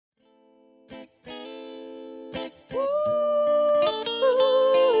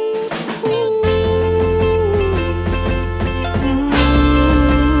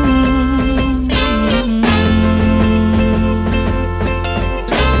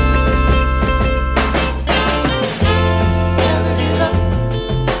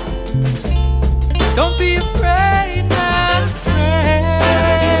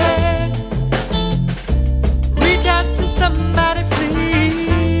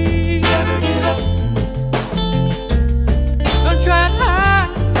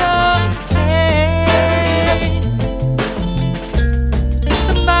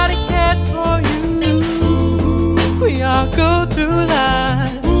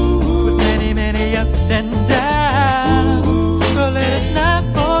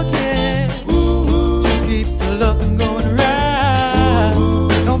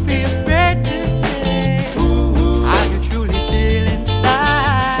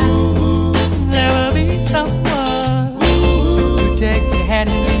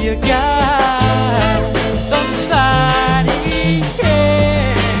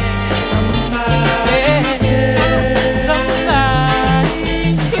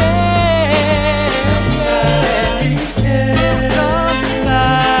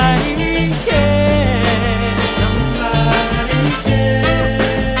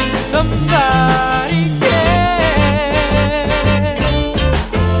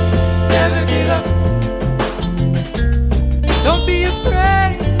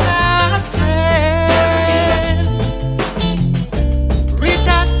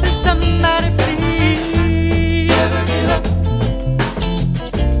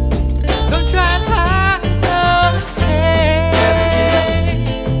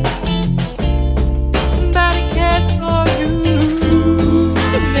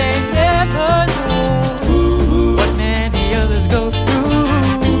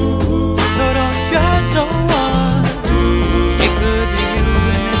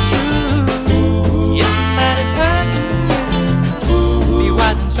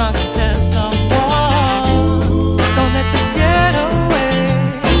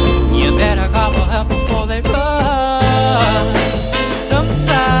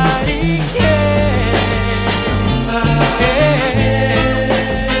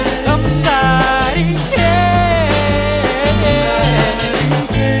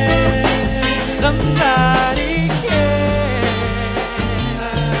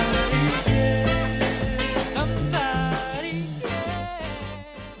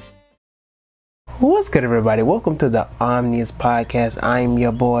good, everybody? Welcome to the Omnius Podcast. I'm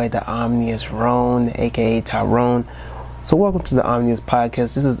your boy, the Omnius Roan, aka Tyrone. So welcome to the Omnius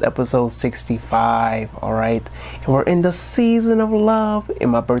Podcast. This is episode 65, alright? And we're in the season of love.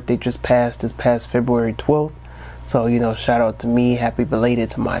 And my birthday just passed this past February 12th. So, shout out to me. Happy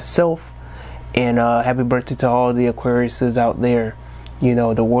belated to myself. And happy birthday to all the Aquariuses out there.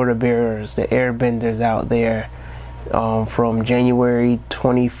 The water bearers, the airbenders out there. From January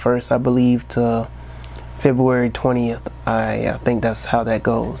 21st, I believe, to February 20th. I think that's how that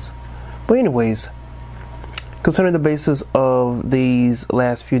goes. But anyways, concerning the basis of these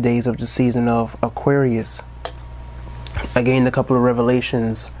last few days of the season of Aquarius, I gained a couple of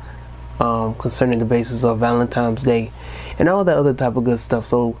revelations concerning the basis of Valentine's Day and all that other type of good stuff.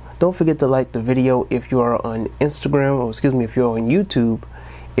 So don't forget to like the video if you are on Instagram, or if you're on YouTube.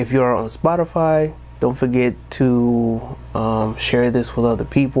 If you are on Spotify, don't forget to share this with other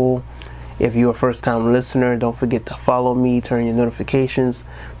people. If you're a first-time listener, don't forget to follow me, turn your notifications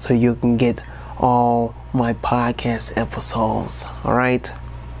so you can get all my podcast episodes. All right.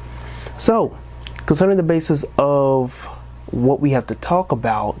 So, concerning the basis of what we have to talk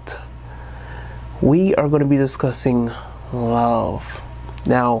about, we are going to be discussing love.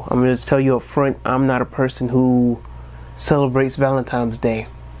 Now, I'm going to just tell you up front, I'm not a person who celebrates Valentine's Day.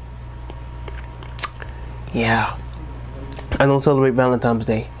 Yeah, I don't celebrate Valentine's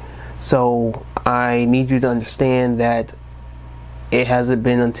Day. So I need you to understand that it hasn't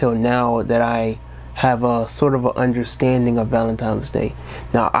been until now that I have a sort of an understanding of Valentine's Day.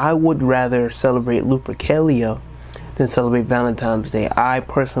 Now, I would rather celebrate Lupercalia than celebrate Valentine's Day. I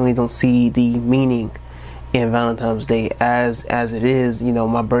personally don't see the meaning in Valentine's Day as it is.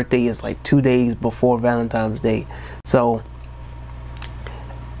 My birthday is like 2 days before Valentine's Day. So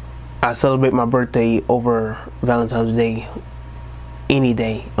I celebrate my birthday over Valentine's Day any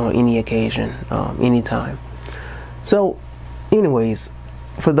day, on any occasion, anytime. So, anyways,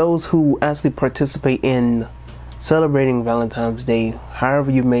 for those who actually participate in celebrating Valentine's Day,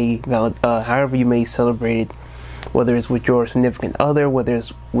 however you may celebrate it, whether it's with your significant other, whether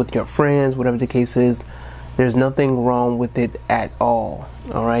it's with your friends, whatever the case is, there's nothing wrong with it at all.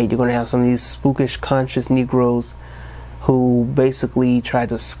 All right, you're gonna have some of these spookish, conscious Negroes who basically try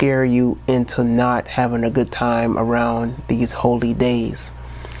to scare you into not having a good time around these holy days.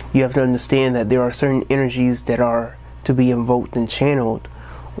 You have to understand that there are certain energies that are to be invoked and channeled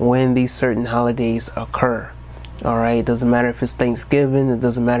when these certain holidays occur. Alright, it doesn't matter if it's Thanksgiving, it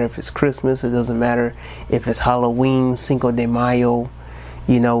doesn't matter if it's Christmas, it doesn't matter if it's Halloween, Cinco de Mayo.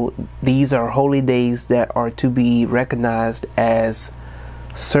 These are holy days that are to be recognized as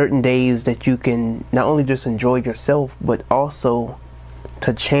certain days that you can not only just enjoy yourself, but also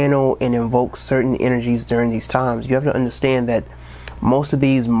to channel and invoke certain energies during these times. You have to understand that most of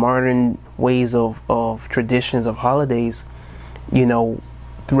these modern ways of traditions of holidays,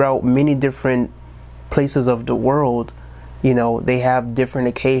 throughout many different places of the world, they have different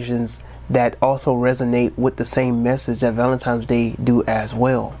occasions that also resonate with the same message that Valentine's Day do as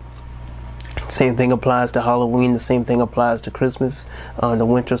well. Same thing applies to Halloween. The same thing applies to Christmas, the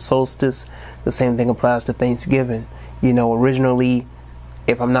winter solstice. The same thing applies to Thanksgiving. Originally,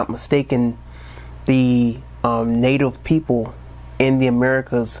 if I'm not mistaken, the native people in the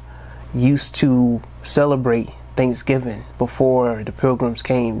Americas used to celebrate Thanksgiving before the Pilgrims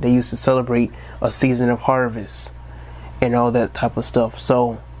came. They used to celebrate a season of harvest and all that type of stuff.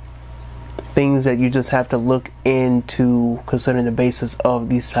 So, things that you just have to look into concerning the basis of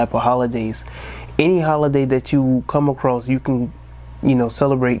these type of holidays. Any holiday that you come across, you can,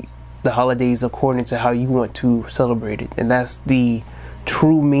 celebrate the holidays according to how you want to celebrate it. And that's the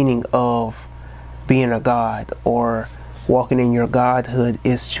true meaning of being a god or walking in your godhood,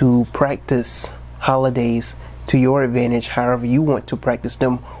 is to practice holidays to your advantage, however you want to practice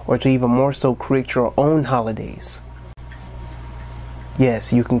them, or to even more so create your own holidays.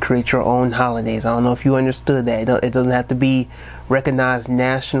 Yes, you can create your own holidays. I don't know if you understood that. It doesn't have to be recognized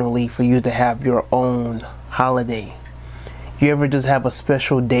nationally for you to have your own holiday. You ever just have a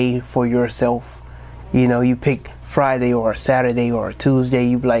special day for yourself? You pick Friday or a Saturday or a Tuesday.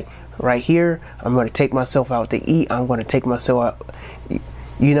 You be like, right here, I'm going to take myself out to eat. I'm going to take myself out,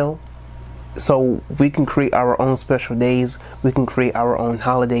 So we can create our own special days. We can create our own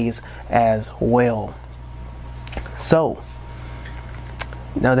holidays as well. So,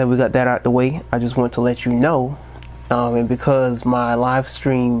 now that we got that out the way, I just want to let you know, and because my live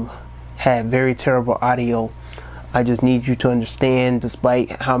stream had very terrible audio, I just need you to understand,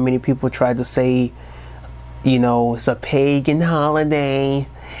 despite how many people tried to say, it's a pagan holiday,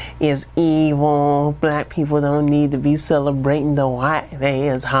 it's evil, black people don't need to be celebrating the white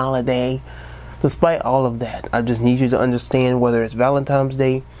man's holiday. despite all of that, I just need you to understand, whether it's Valentine's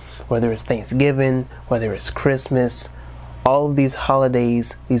Day, whether it's Thanksgiving, whether it's Christmas, all of these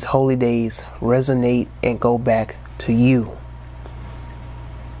holidays, these holy days resonate and go back to you.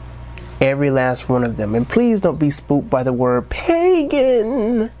 Every last one of them. And please don't be spooked by the word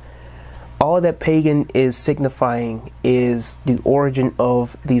pagan. All that pagan is signifying is the origin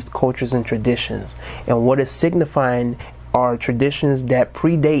of these cultures and traditions. And what it's signifying are traditions that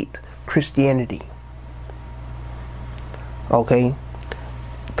predate Christianity. Okay?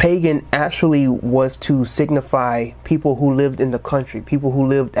 Pagan actually was to signify people who lived in the country, people who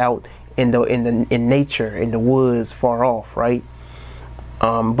lived out in nature, in the woods, far off, right?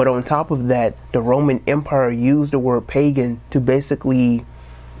 But on top of that, the Roman Empire used the word pagan to basically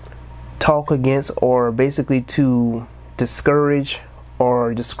talk against, or basically to discourage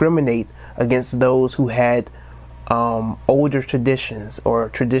or discriminate against those who had older traditions, or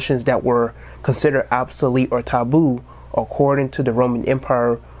traditions that were considered obsolete or taboo according to the Roman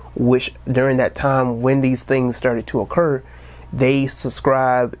Empire, which during that time when these things started to occur, they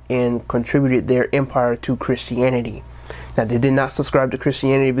subscribed and contributed their empire to Christianity. Now, they did not subscribe to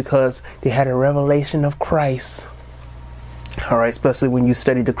Christianity because they had a revelation of Christ. All right, especially when you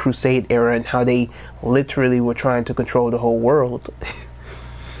study the Crusade era and how they literally were trying to control the whole world.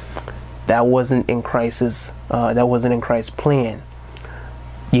 That wasn't in Christ's. That wasn't in Christ's plan.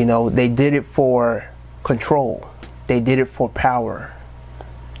 You know, they did it for control. They did it for power.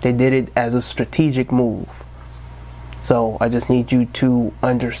 They did it as a strategic move. So I just need you to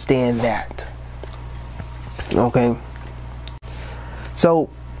understand that. Okay. So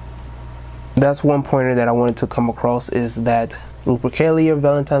that's one pointer that I wanted to come across, is that Lupercalia,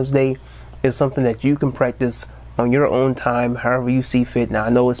 Valentine's Day, is something that you can practice on your own time, however you see fit. Now, I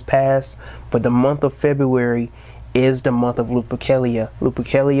know it's past, but the month of February is the month of Lupercalia.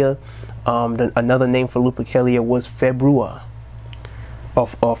 Lupercalia, another name for Lupercalia was Februa,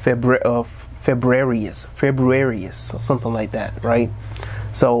 Februarius, or something like that, right?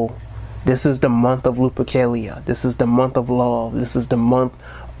 So this is the month of Lupercalia. This is the month of love. This is the month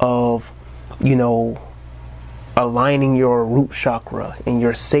of, you know, aligning your root chakra and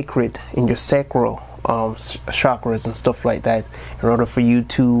your sacral chakras and stuff like that, in order for you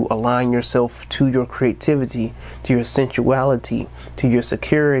to align yourself to your creativity, to your sensuality, to your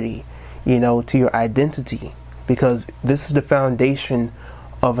security, you know, to your identity, because this is the foundation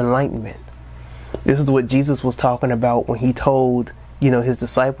of enlightenment. This is what Jesus was talking about when he told, you know, his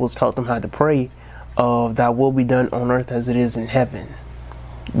disciples, taught them how to pray of "Thy will be done on earth as it is in heaven."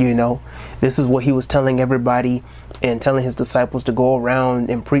 You know, this is what he was telling everybody and telling his disciples to go around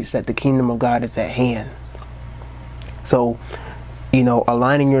and preach, that the kingdom of God is at hand. So, you know,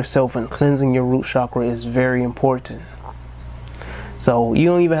 aligning yourself and cleansing your root chakra is very important. So you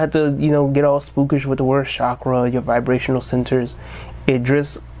don't even have to, you know, get all spookish with the word chakra, your vibrational centers. It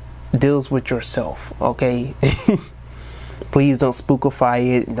just deals with yourself, okay? Please don't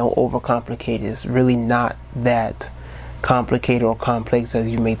spookify it. Don't overcomplicate it. It's really not that complicated or complex as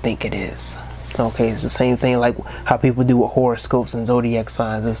you may think it is. Okay, it's the same thing like how people do with horoscopes and zodiac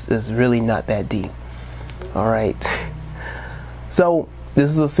signs. It's really not that deep. All right. So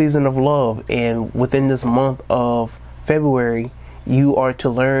this is a season of love, and within this month of February, you are to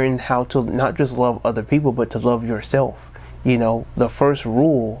learn how to not just love other people, but to love yourself. You know, the first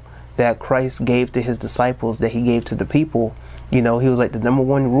rule that Christ gave to his disciples, that he gave to the people, you know, he was like, the number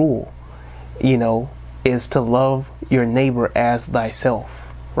one rule, you know, is to love your neighbor as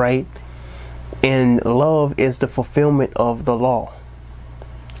thyself, right? And love is the fulfillment of the law.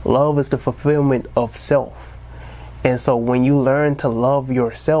 Love is the fulfillment of self. And so when you learn to love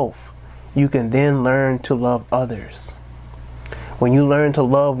yourself, you can then learn to love others. When you learn to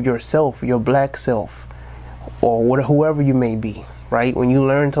love yourself, your black self, or whoever you may be, right? When you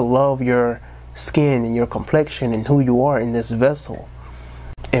learn to love your skin and your complexion and who you are in this vessel,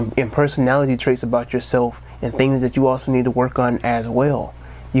 and personality traits about yourself and things that you also need to work on as well,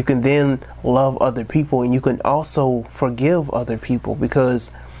 you can then love other people, and you can also forgive other people,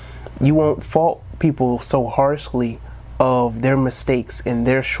 because you won't fault people so harshly of their mistakes and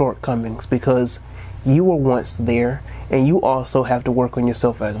their shortcomings, because you were once there, and you also have to work on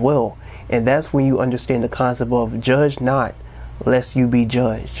yourself as well. And that's when you understand the concept of judge not, lest you be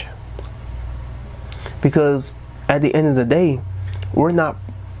judged. Because at the end of the day, we're not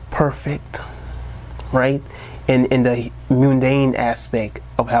perfect, right? In the mundane aspect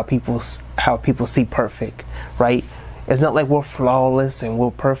of how people see perfect, right? It's not like we're flawless and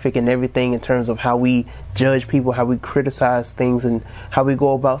we're perfect in everything in terms of how we judge people, how we criticize things, and how we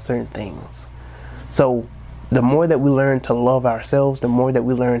go about certain things. So the more that we learn to love ourselves, the more that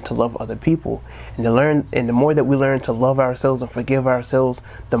we learn to love other people. And the more that we learn to love ourselves and forgive ourselves,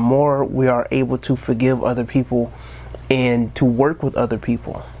 the more we are able to forgive other people and to work with other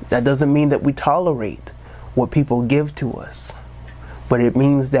people. That doesn't mean that we tolerate what people give to us, but it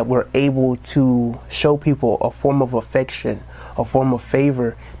means that we're able to show people a form of affection, a form of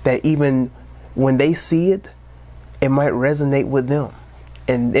favor, that even when they see it, it might resonate with them.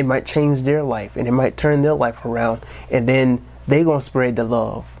 And it might change their life, and it might turn their life around, and then they're going to spread the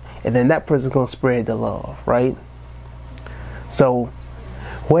love, and then that person's going to spread the love, right? So,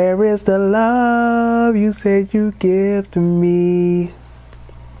 where is the love you said you give to me?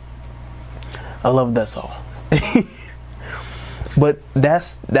 I love that song. But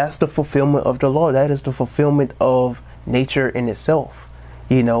that's the fulfillment of the law. That is the fulfillment of nature in itself.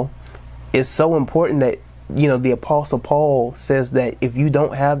 You know, it's so important that, you know, the Apostle Paul says that if you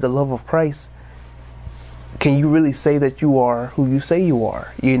don't have the love of Christ, can you really say that you are who you say you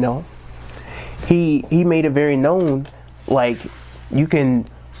are? You know, he made it very known, like, you can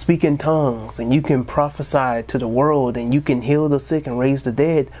speak in tongues and you can prophesy to the world and you can heal the sick and raise the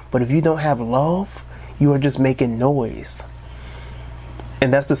dead, but if you don't have love, you are just making noise.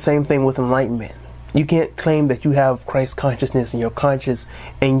 And that's the same thing with enlightenment. You can't claim that you have Christ consciousness and you're conscious,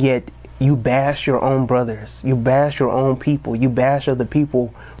 and yet you bash your own brothers, you bash your own people, you bash other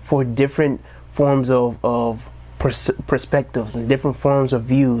people for different forms of perspectives and different forms of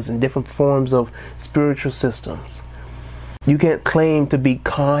views and different forms of spiritual systems. You can't claim to be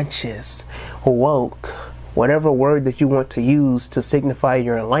conscious or woke, whatever word that you want to use to signify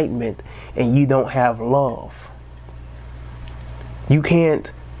your enlightenment, and you don't have love. You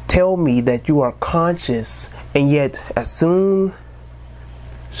can't tell me that you are conscious, and yet as soon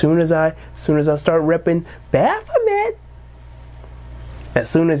as I start repping Baphomet, as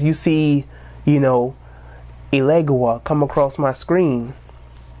soon as you see, you know, Elegua come across my screen,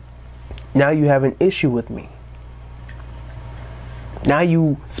 now you have an issue with me. Now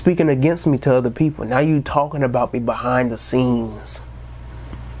you speaking against me to other people. Now you talking about me behind the scenes.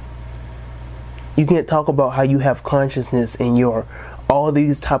 You can't talk about how you have consciousness and your all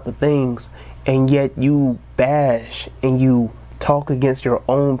these type of things, and yet you bash and you talk against your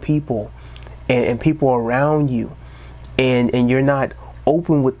own people and people around you, and you're not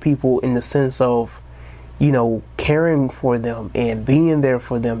open with people in the sense of, you know, caring for them and being there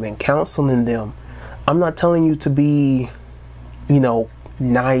for them and counseling them. I'm not telling you to be, you know,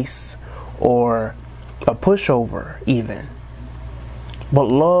 nice or a pushover even, but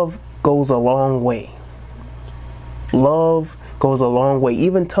love goes a long way. Love goes a long way,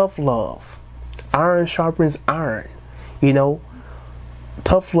 even tough love. Iron sharpens iron, you know.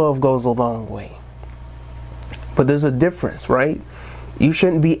 Tough love goes a long way. But there's a difference, right? You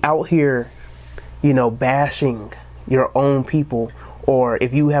shouldn't be out here, you know, bashing your own people, or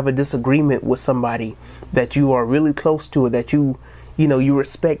if you have a disagreement with somebody that you are really close to, or that you know, you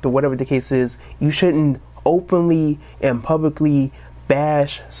respect, or whatever the case is, you shouldn't openly and publicly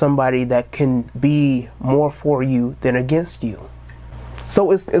bash somebody that can be more for you than against you.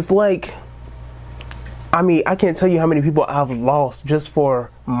 So it's like, I mean, I can't tell you how many people I've lost just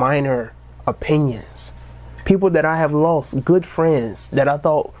for minor opinions. People that I have lost, good friends that I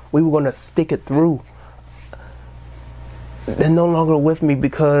thought we were going to stick it through, they're no longer with me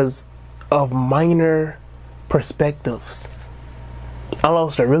because of minor perspectives. I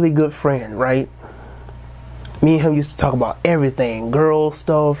lost a really good friend, right? Me and him used to talk about everything, girl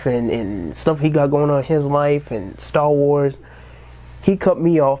stuff and stuff he got going on in his life and Star Wars. He cut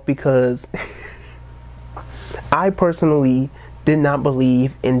me off because I personally did not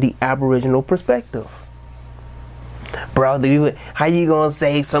believe in the Aboriginal perspective. Bro, how you gonna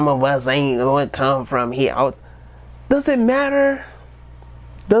say some of us ain't gonna come from here? Does it matter?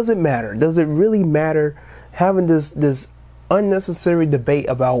 Does it matter? Does it really matter having this unnecessary debate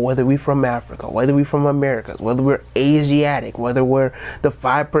about whether we're from Africa, whether we're from Americas, whether we're Asiatic, whether we're the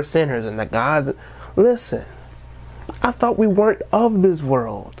 5%ers and the guys? Listen, I thought we weren't of this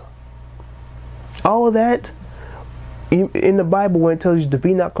world. All of that in the Bible, when it tells you to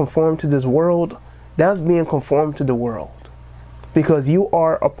be not conformed to this world, that's being conformed to the world, because you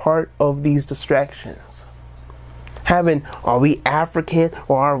are a part of these distractions. Are we African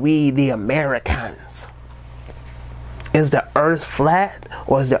or are we the Americans? Is the earth flat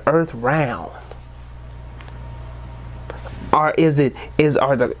or is the earth round? Are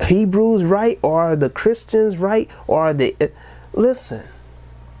the Hebrews right, or are the Christians right, or are listen,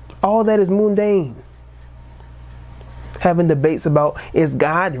 all that is mundane. Having debates about, is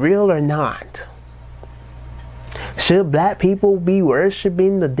God real or not? Should black people be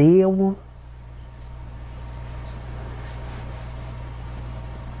worshiping the devil?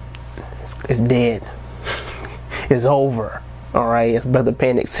 dead. It's over. All right, as Brother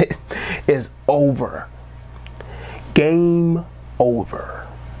Panic said, it's over. Game over.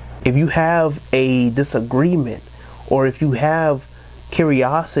 If you have a disagreement, or if you have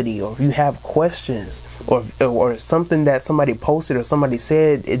curiosity, or if you have questions, or something that somebody posted or somebody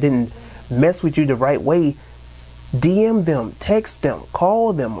said, it didn't mess with you the right way, DM them, text them,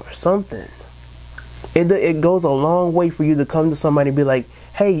 call them, or something. It goes a long way for you to come to somebody and be like,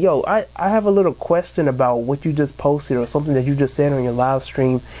 hey, yo, I have a little question about what you just posted or something that you just said on your live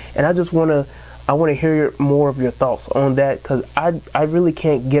stream, and I want to hear more of your thoughts on that, because I really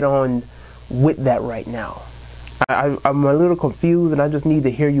can't get on with that right now. I'm a little confused, and I just need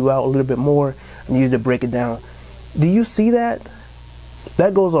to hear you out a little bit more. I need you to break it down. Do you see that?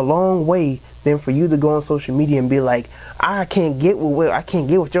 That goes a long way than for you to go on social media and be like, I can't get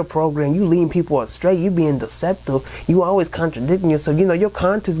with your program. You leading people astray. You being deceptive. You always contradicting yourself. You know, your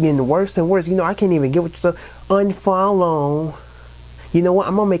content's getting worse and worse. You know, I can't even get with yourself. Unfollow. You know what?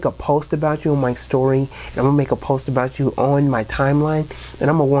 I'm going to make a post about you on my story. And I'm going to make a post about you on my timeline. And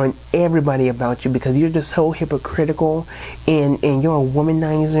I'm going to warn everybody about you, because you're just so hypocritical. And you're a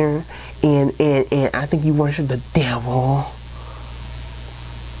womanizer. And I think you worship the devil.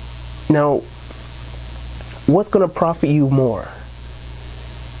 Now, what's going to profit you more?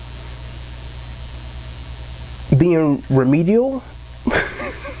 Being remedial?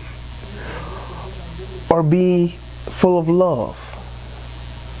 Or be full of love?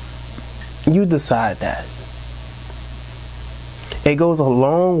 You decide that. It goes a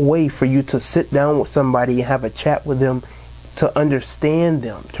long way for you to sit down with somebody and have a chat with them, to understand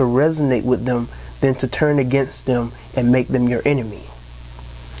them, to resonate with them, than to turn against them and make them your enemy.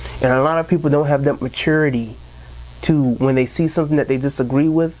 And a lot of people don't have that maturity to, when they see something that they disagree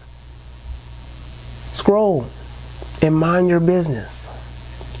with, scroll and mind your business.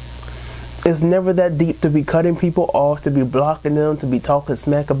 It's never that deep to be cutting people off, to be blocking them, to be talking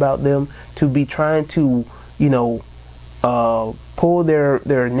smack about them, to be trying to, pull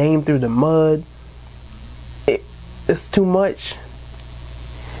their name through the mud. It's too much.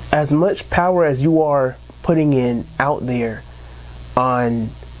 As much power as you are putting in out there on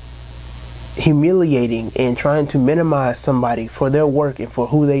humiliating and trying to minimize somebody for their work and for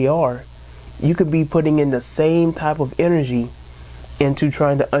who they are, you could be putting in the same type of energy into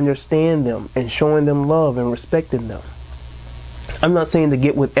trying to understand them and showing them love and respecting them. I'm not saying to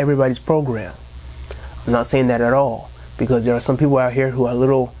get with everybody's program. I'm not saying that at all, because there are some people out here who are a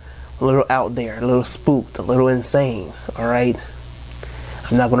little out there, a little spooked, a little insane. All right,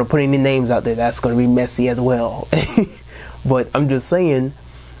 I'm not going to put any names out there. That's going to be messy as well. But I'm just saying,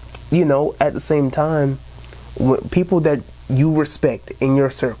 at the same time, people that you respect in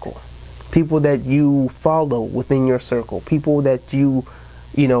your circle, people that you follow within your circle, people that you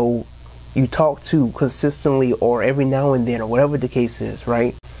talk to consistently or every now and then, or whatever the case is,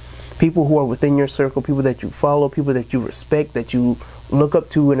 right? People who are within your circle, people that you follow, people that you respect, that you look up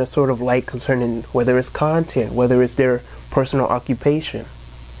to in a sort of light concerning whether it's content, whether it's their personal occupation.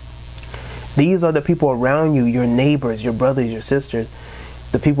 These are the people around you, your neighbors, your brothers, your sisters,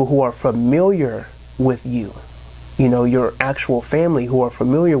 the people who are familiar with you, your actual family who are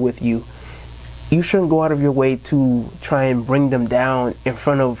familiar with you. You shouldn't go out of your way to try and bring them down in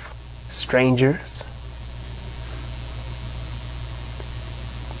front of strangers.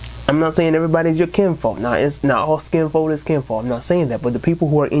 I'm not saying everybody's your kinfolk. Now, it's not all skinfolk is kinfolk. I'm not saying that. But the people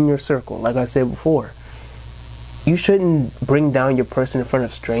who are in your circle, like I said before, you shouldn't bring down your person in front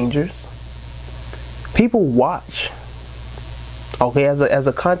of strangers. People watch. Okay, as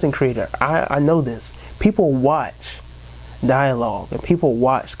a content creator, I know this. People watch dialogue and people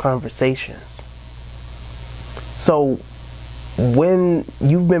watch conversations. So when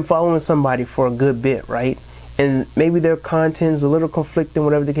you've been following somebody for a good bit, right? And maybe their content is a little conflicting,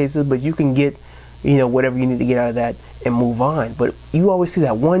 whatever the case is, but you can get, whatever you need to get out of that and move on. But you always see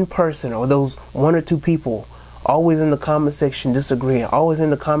that one person or those one or two people always in the comment section disagreeing, always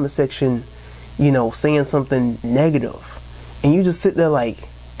in the comment section, saying something negative. And you just sit there like,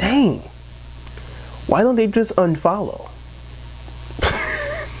 dang, why don't they just unfollow?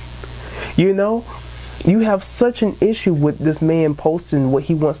 You have such an issue with this man posting what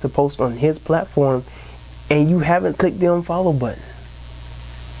he wants to post on his platform, and you haven't clicked the unfollow button.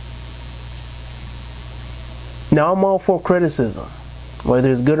 Now, I'm all for criticism,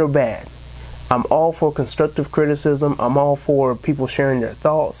 whether it's good or bad. I'm all for constructive criticism. I'm all for people sharing their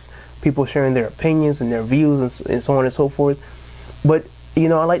thoughts, people sharing their opinions and their views and so on and so forth. But, I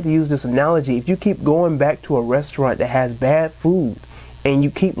like to use this analogy. If you keep going back to a restaurant that has bad food, and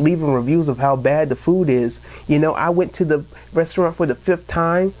you keep leaving reviews of how bad the food is, I went to the restaurant for the 5th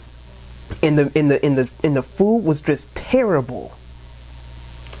time, And the food was just terrible.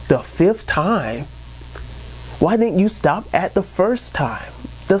 The 5th time, why didn't you stop at the 1st time?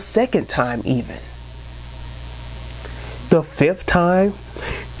 The 2nd time even. The 5th time,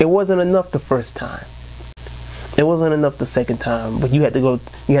 it wasn't enough the 1st time. It wasn't enough the 2nd time, but you had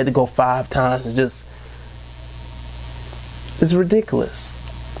to go 5 times and just, it's ridiculous.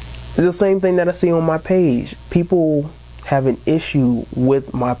 It's the same thing that I see on my page. People have an issue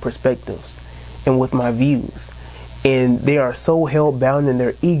with my perspectives and with my views. And they are so held bound in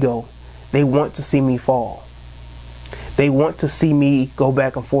their ego, they want to see me fall. They want to see me go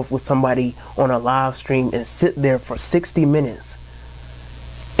back and forth with somebody on a live stream and sit there for 60 minutes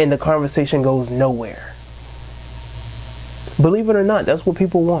and the conversation goes nowhere. Believe it or not, that's what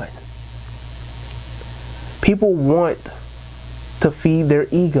people want. People want to feed their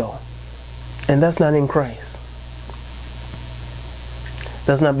ego, and that's not in Christ.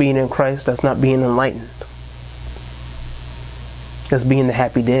 That's not being in Christ. That's not being enlightened. That's being the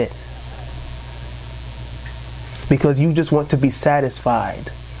happy dead. Because you just want to be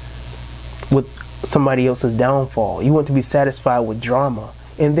satisfied with somebody else's downfall. You want to be satisfied with drama.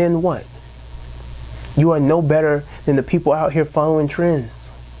 And then what? You are no better than the people out here following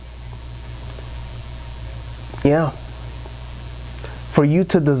trends. Yeah. For you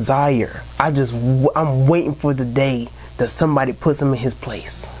to desire, I'm waiting for the day that somebody puts him in his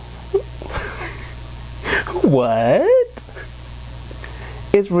place. What?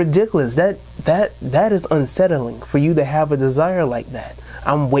 It's ridiculous. That is unsettling for you to have a desire like that.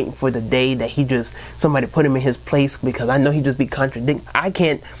 I'm waiting for the day that somebody put him in his place, because I know he just be contradicting. I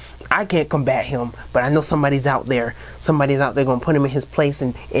can't combat him, but I know somebody's out there gonna put him in his place,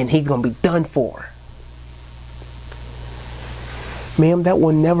 and he's gonna be done for. Ma'am, that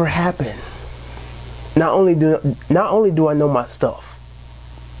will never happen. Not only do I know my stuff,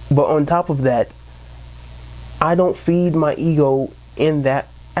 but on top of that, I don't feed my ego in that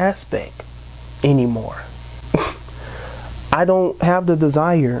aspect anymore. I don't have the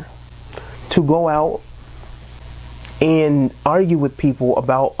desire to go out and argue with people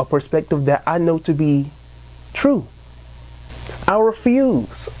about a perspective that I know to be true. I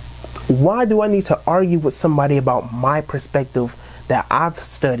refuse. Why do I need to argue with somebody about my perspective that I've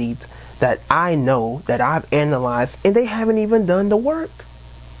studied, that I know, that I've analyzed, and they haven't even done the work?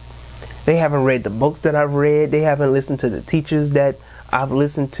 They haven't read the books that I've read. They haven't listened to the teachers that I've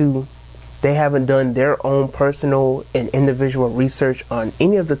listened to. They haven't done their own personal and individual research on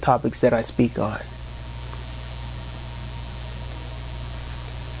any of the topics that I speak on.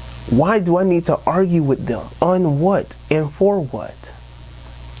 Why do I need to argue with them? On what and for what?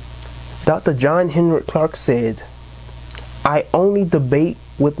 Dr. John Henrik Clarke said, I only debate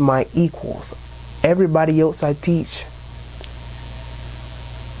with my equals. Everybody else I teach.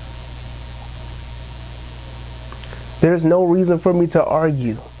 There's no reason for me to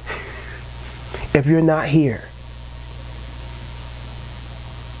argue if you're not here.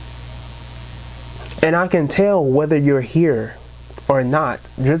 And I can tell whether you're here or not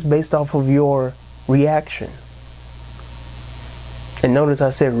just based off of your reaction. And notice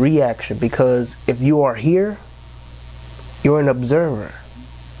I said reaction, because if you are here, you're an observer.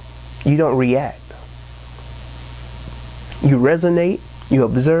 You don't react. You resonate, you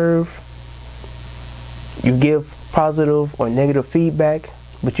observe, you give positive or negative feedback,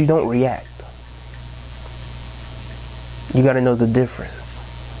 but you don't react. You got to know the difference.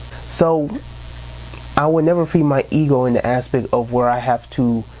 So I would never feed my ego in the aspect of where I have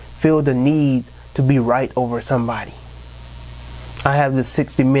to feel the need to be right over somebody. I have this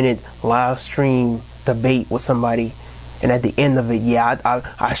 60-minute live stream debate with somebody, and at the end of it,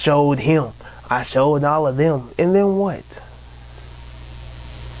 I showed him, I showed all of them, and then what?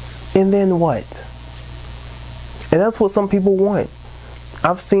 And then what? And that's what some people want.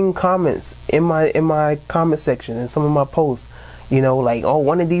 I've seen comments in my comment section and some of my posts, like, oh,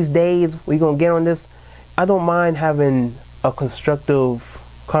 one of these days we're gonna get on this. I don't mind having a constructive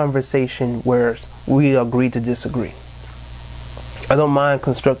conversation where we agree to disagree. I don't mind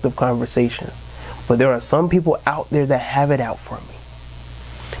constructive conversations, but there are some people out there that have it out for me.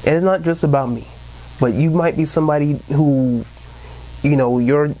 And it's not just about me, but you might be somebody who,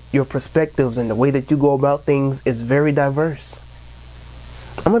 your perspectives and the way that you go about things is very diverse.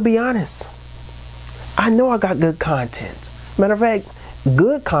 I'm gonna be honest. I know I got good content. Matter of fact,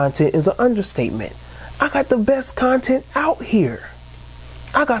 good content is an understatement. I got the best content out here.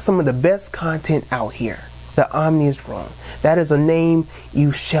 I got some of the best content out here. The Omni Throne. That is a name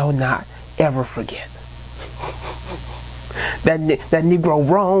you shall not ever forget. That Negro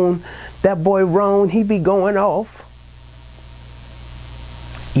Ron, that boy Ron, he be going off.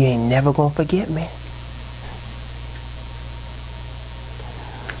 you ain't never gonna forget me.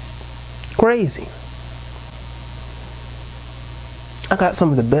 Crazy. I got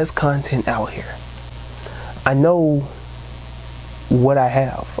some of the best content out here. I know what I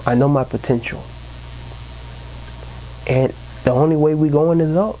have. I know my potential. And the only way we going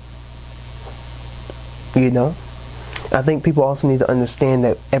is up. You know? I think people also need to understand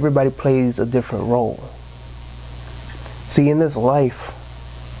that everybody plays a different role. See, in this life,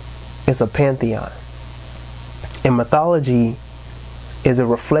 it's a pantheon. And mythology is a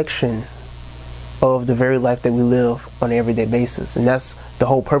reflection of the very life that we live on an everyday basis. And that's the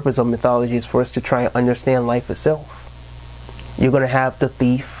whole purpose of mythology, is for us to try and understand life itself. You're going to have the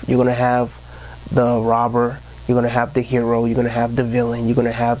thief, you're going to have the robber, you're going to have the hero, you're going to have the villain, you're going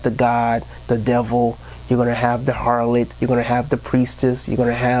to have the god, the devil, you're going to have the harlot, you're going to have the priestess, you're going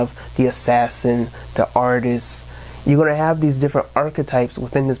to have the assassin, the artist. You're going to have these different archetypes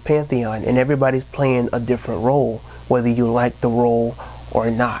within this pantheon, and everybody's playing a different role, whether you like the role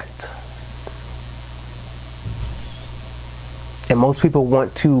or not. And most people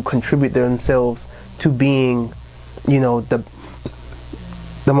want to contribute themselves to being, the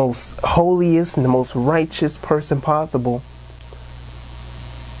most holiest and the most righteous person possible.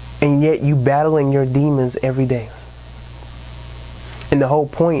 And yet you battling your demons every day. And the whole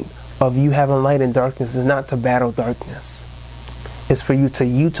point of you having light and darkness is not to battle darkness. It's for you to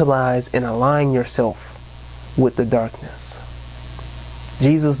utilize and align yourself with the darkness.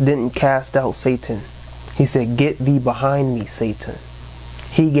 Jesus didn't cast out Satan. He said, "Get thee behind me, Satan."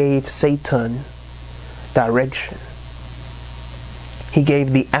 He gave Satan direction. He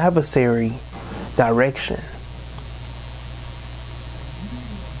gave the adversary direction.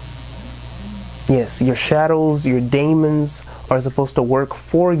 Yes, your shadows, your demons are supposed to work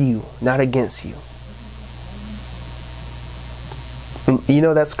for you, not against you. You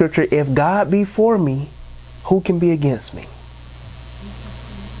know that scripture, if God be for me, who can be against me?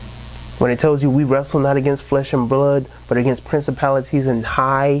 When it tells you we wrestle not against flesh and blood, but against principalities in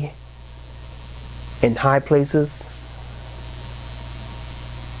high places.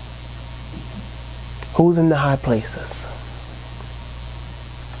 Who's in the high places?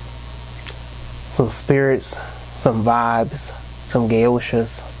 Some spirits, some vibes, some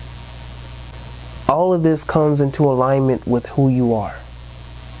geoshas. All of this comes into alignment with who you are.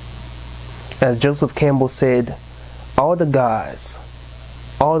 As Joseph Campbell said, all the gods,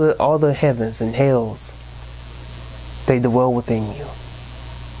 all the heavens and hells, they dwell within you.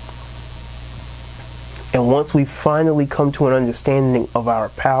 And once we finally come to an understanding of our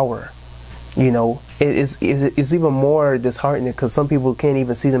power, it's even more disheartening, because some people can't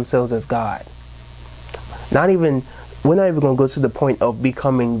even see themselves as God. We're not even going to go to the point of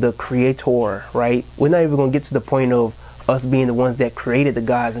becoming the creator, right? We're not even going to get to the point of us being the ones that created the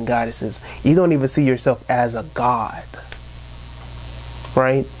gods and goddesses. You don't even see yourself as a god,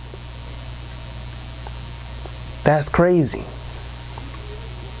 right? That's crazy.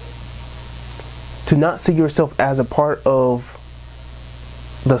 To not see yourself as a part of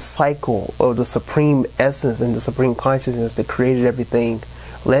the cycle of the supreme essence and the supreme consciousness that created everything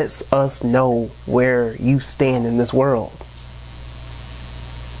lets us know where you stand in this world.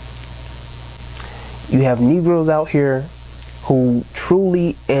 You have Negroes out here who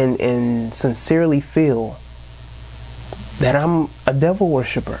truly and sincerely feel that I'm a devil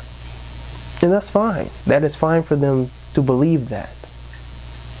worshiper. And that's fine. That is fine for them to believe that.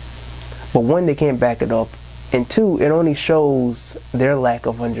 But one, they can't back it up. And two, it only shows their lack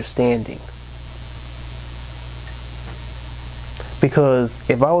of understanding. Because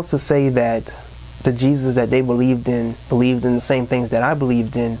if I was to say that the Jesus that they believed in the same things that I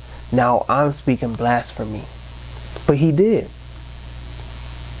believed in, now I'm speaking blasphemy. But he did.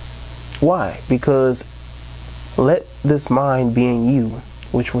 Why? Because let this mind be in you,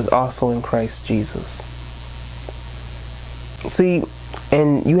 which was also in Christ Jesus. See,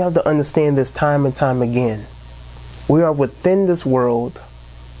 and you have to understand this time and time again. We are within this world,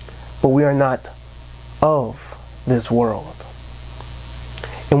 but we are not of this world.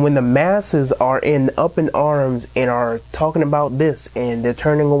 And when the masses are up in arms and are talking about this and they're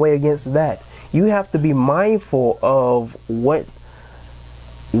turning away against that, you have to be mindful of what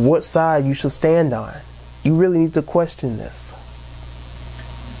side you should stand on. You really need to question this.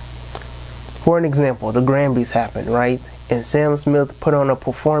 For an example, the Grammys happened, right? And Sam Smith put on a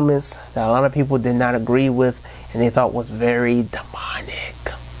performance that a lot of people did not agree with and they thought was very demonic.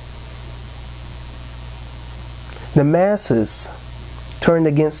 The masses turned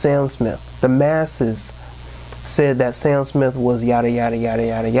against Sam Smith. The masses said that Sam Smith was yada, yada, yada,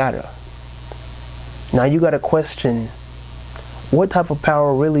 yada, yada. Now you got to question what type of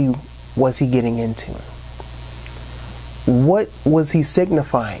power really was he getting into? What was he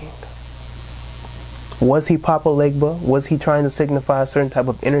signifying? Was he Papa Legba? Was he trying to signify a certain type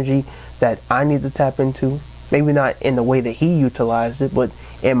of energy that I need to tap into? Maybe not in the way that he utilized it, but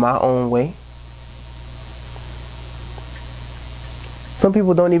in my own way. Some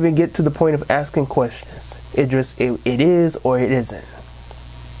people don't even get to the point of asking questions. It is or it isn't.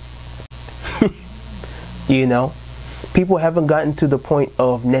 You know, people haven't gotten to the point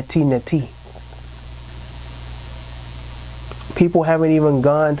of neti. People haven't even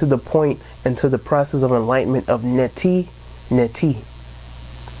gone to the point into the process of enlightenment of neti.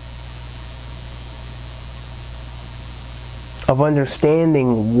 Of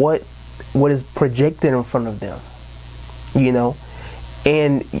understanding what is projected in front of them. You know?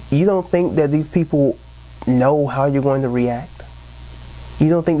 And you don't think that these people know how you're going to react? You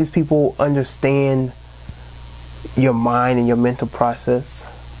don't think these people understand your mind and your mental process?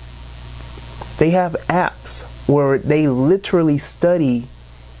 They have apps where they literally study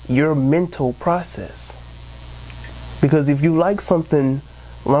your mental process. Because if you like something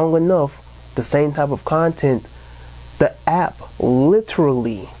long enough, the same type of content, the app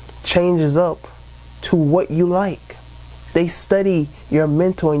literally changes up to what you like. They study your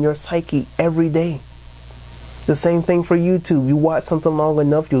mental and your psyche every day. The same thing for YouTube. You watch something long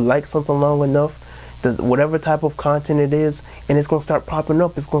enough, you like something long enough, whatever type of content it is, and it's going to start popping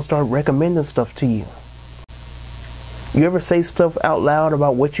up. It's going to start recommending stuff to you. You ever say stuff out loud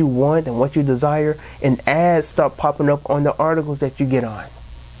about what you want and what you desire, and ads start popping up on the articles that you get on?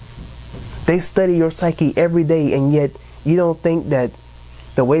 They study your psyche every day, and yet you don't think that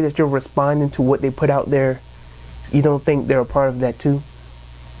the way that you're responding to what they put out there, you don't think they're a part of that too?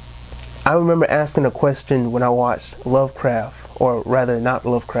 I remember asking a question when I watched Lovecraft, or rather not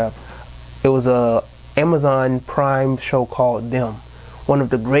Lovecraft. It was a Amazon Prime show called Them. One of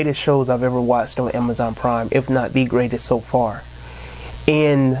the greatest shows I've ever watched on Amazon Prime, if not the greatest so far.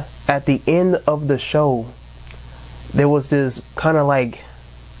 And at the end of the show, there was this kind of like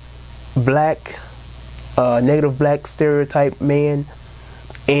negative black stereotype man.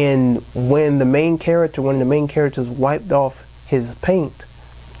 And when one of the main characters wiped off his paint,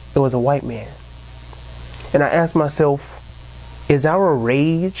 it was a white man. And I asked myself, is our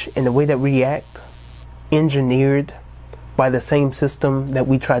rage and the way that we react engineered by the same system that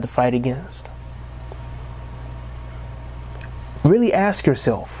we tried to fight against? Really ask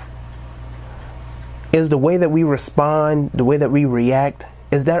yourself, is the way that we respond, the way that we react,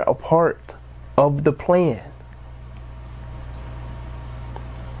 is that a part of the plan?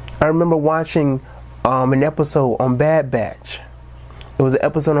 I remember watching an episode on Bad Batch. It was an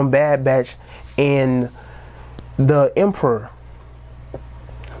episode on Bad Batch, and the Emperor,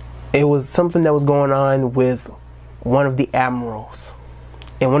 it was something that was going on with one of the admirals.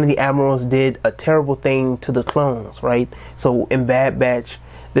 And one of the admirals did a terrible thing to the clones, right? So in Bad Batch,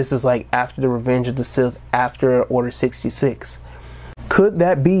 this is like after the Revenge of the Sith, after Order 66. Could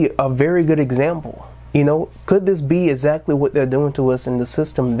that be a very good example? You know, could this be exactly what they're doing to us in the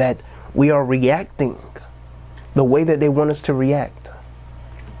system, that we are reacting the way that they want us to react?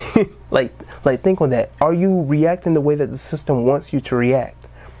 like think on that. Are you reacting the way that the system wants you to react?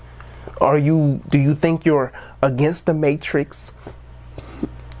 Do you think you're against the Matrix?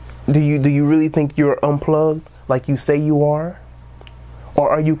 Do you really think you're unplugged like you say you are? Or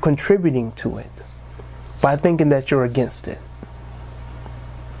are you contributing to it by thinking that you're against it?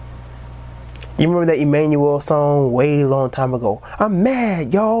 You remember that Emmanuel song way long time ago? I'm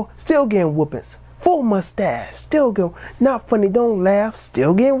mad, y'all. Still getting whoopings. Full mustache. Still go. Not funny, don't laugh.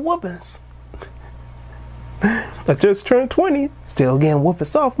 Still getting whoopings. I just turned 20. Still getting whoopings.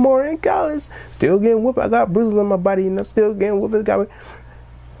 Sophomore in college. Still getting whoopings. I got bruises on my body and I'm still getting whoopings.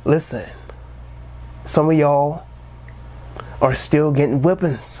 Listen. Some of y'all are still getting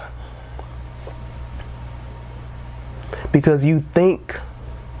whippings. Because you think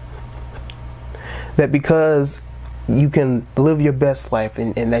that because you can live your best life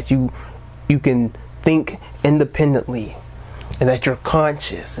and that you can think independently, and that you're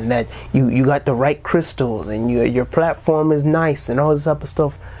conscious, and that you got the right crystals, and your platform is nice and all this type of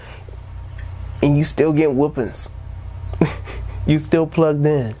stuff, and you still get whoopings. You still plugged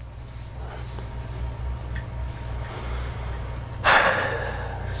in.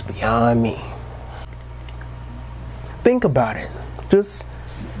 It's beyond me. Think about it. Just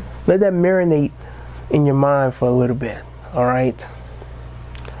let that marinate in your mind for a little bit, all right?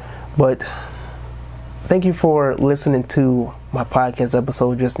 But thank you for listening to my podcast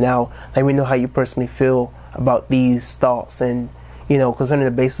episode just now. Let me know how you personally feel about these thoughts, and concerning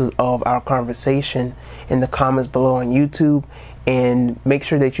the basis of our conversation in the comments below on YouTube. And make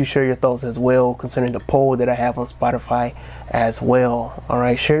sure that you share your thoughts as well concerning the poll that I have on Spotify as well. All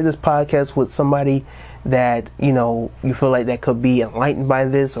right, share this podcast with somebody that you feel like that could be enlightened by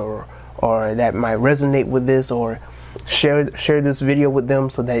this, or that might resonate with this, or share this video with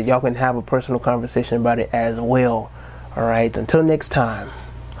them so that y'all can have a personal conversation about it as well. All right, until next time,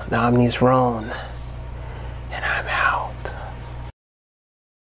 I'm Nisron, and I'm out.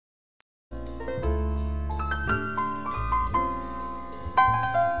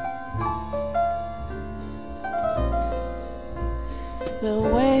 The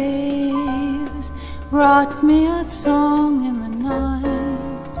waves brought me a song in the night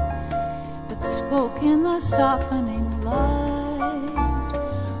that spoke in the softening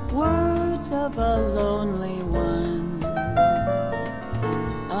light, words of a lonely one,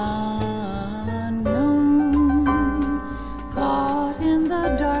 unknown, caught in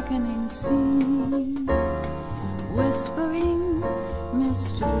the darkening sea, whispering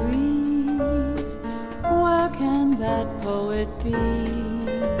mysteries. Where can that poet be?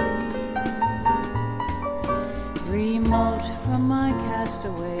 Remote from my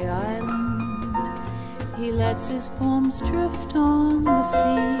castaway island, he lets his poems drift on the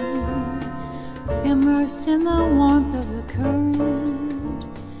sea. Immersed in the warmth of the current,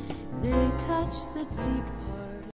 they touch the deep